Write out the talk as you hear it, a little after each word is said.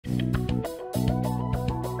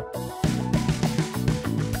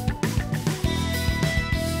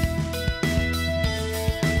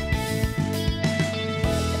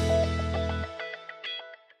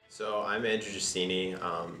Andrew Giustini,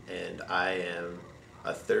 and I am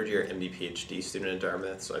a third-year MD PhD student at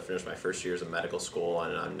Dartmouth. So I finished my first years of medical school,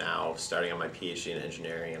 and I'm now starting on my PhD in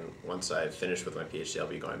engineering. And once I've finished with my PhD, I'll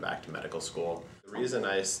be going back to medical school. The reason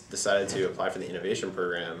I decided to apply for the innovation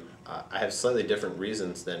program, I have slightly different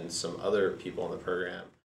reasons than some other people in the program.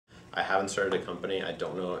 I haven't started a company. I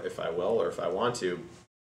don't know if I will or if I want to,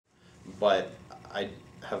 but I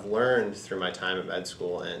have learned through my time at med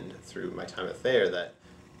school and through my time at Thayer that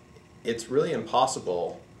it's really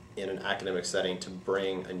impossible in an academic setting to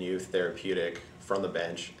bring a new therapeutic from the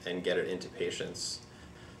bench and get it into patients.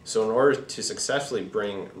 So in order to successfully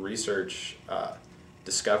bring research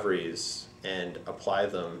discoveries and apply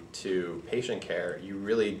them to patient care, you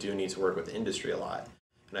really do need to work with industry a lot.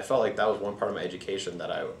 And I felt like that was one part of my education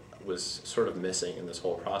that I was sort of missing in this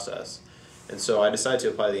whole process. And so I decided to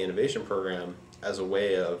apply the innovation program as a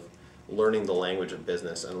way of learning the language of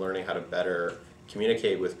business and learning how to better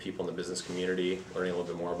communicate with people in the business community, learning a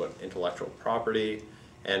little bit more about intellectual property,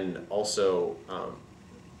 and also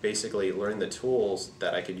basically learning the tools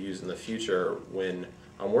that I could use in the future when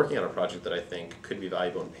I'm working on a project that I think could be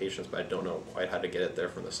valuable in patients, but I don't know quite how to get it there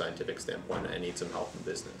from the scientific standpoint. I need some help in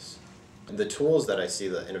business. And the tools that I see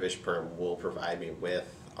the innovation program will provide me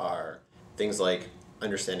with are things like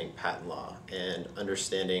understanding patent law and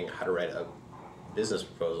understanding how to write a business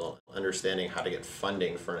proposal, understanding how to get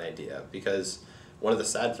funding for an idea, because one of the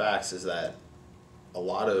sad facts is that a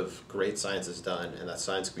lot of great science is done and that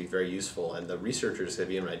science can be very useful, and the researchers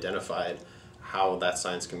have even identified how that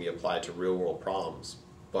science can be applied to real world problems.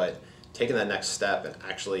 But taking that next step and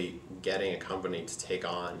actually getting a company to take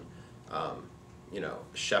on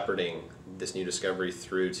shepherding this new discovery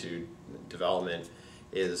through to development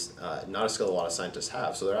is not a skill a lot of scientists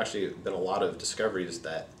have. So there have actually been a lot of discoveries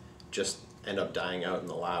that just end up dying out in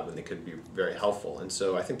the lab when they could be very helpful. And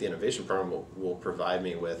so I think the innovation program will provide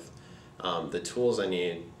me with the tools I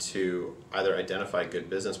need to either identify good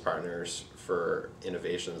business partners for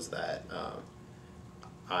innovations that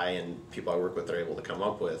I and people I work with are able to come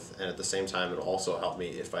up with, and at the same time it'll also help me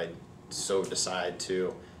if I so decide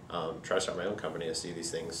to try to start my own company to see these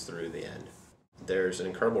things through the end. There's an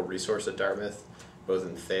incredible resource at Dartmouth, both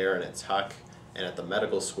in Thayer and at Tuck and at the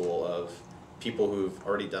medical school, of people who've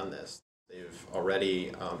already done this. They've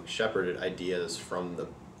already shepherded ideas from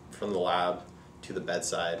the lab to the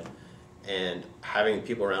bedside, and having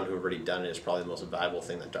people around who have already done it is probably the most valuable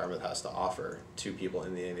thing that Dartmouth has to offer to people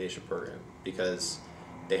in the innovation program, because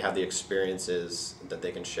they have the experiences that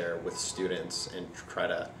they can share with students and try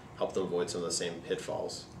to help them avoid some of the same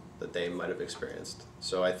pitfalls that they might have experienced.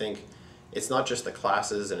 So I think it's not just the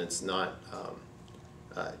classes and it's not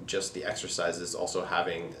just the exercises, also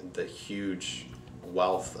having the huge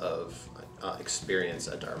wealth of experience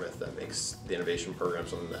at Dartmouth that makes the innovation program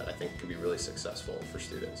something that I think could be really successful for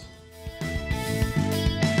students.